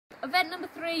event number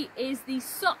 3 is the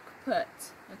sock put.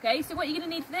 Okay, so what you're going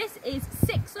to need for this is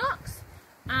 6 socks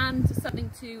and something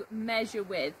to measure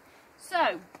with.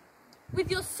 So, with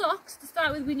your socks, to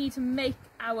start with, we need to make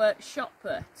our shot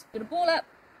put. You're going to ball up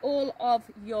all of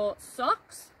your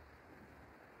socks.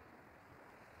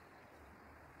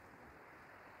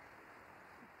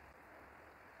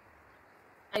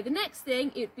 The next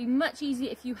thing, it would be much easier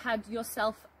if you had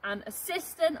yourself an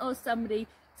assistant or somebody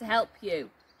to help you.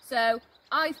 So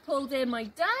I've pulled in my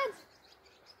dad.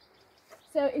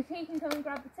 So if he can come and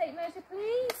grab the tape measure,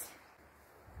 please.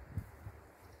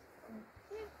 Thank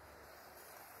you.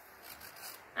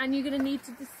 And you're going to need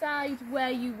to decide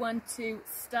where you want to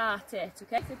start it,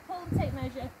 okay? So pull the tape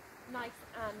measure nice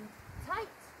and tight.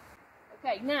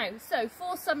 Okay, now, so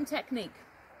for some technique.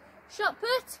 Shot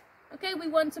put. Okay, we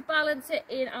want to balance it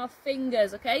in our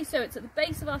fingers, okay? So it's at the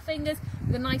base of our fingers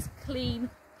with a nice clean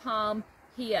palm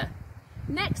here.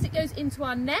 Next, it goes into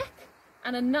our neck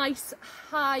and a nice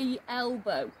high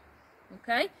elbow,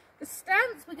 okay? The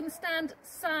stance, we're going to stand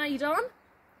side on.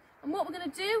 And what we're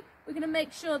going to do, we're going to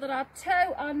make sure that our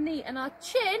toe, our knee and our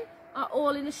chin are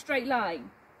all in a straight line.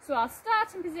 So our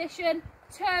starting position,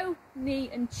 toe, knee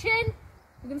and chin.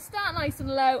 We're going to start nice and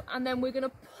low and then we're going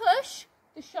to push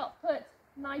the shot put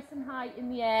nice and high in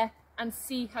the air and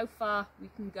see how far we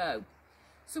can go.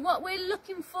 So what we're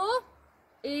looking for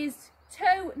is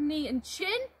toe, knee and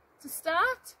chin to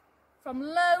start, from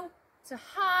low to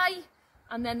high,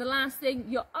 and then the last thing,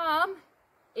 your arm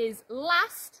is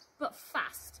last but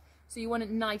fast. So you want it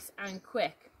nice and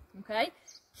quick, okay?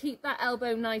 Keep that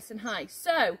elbow nice and high.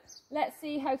 So let's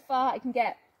see how far I can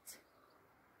get.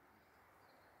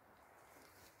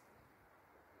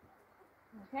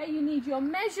 Okay, you need your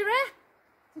measurer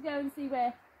to go and see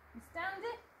where you stand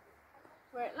it,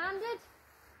 where it landed.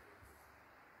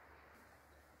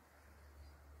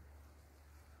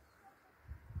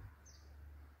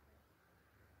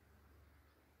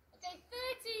 Okay,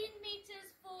 13 meters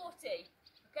 40.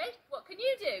 Okay, what can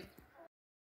you do?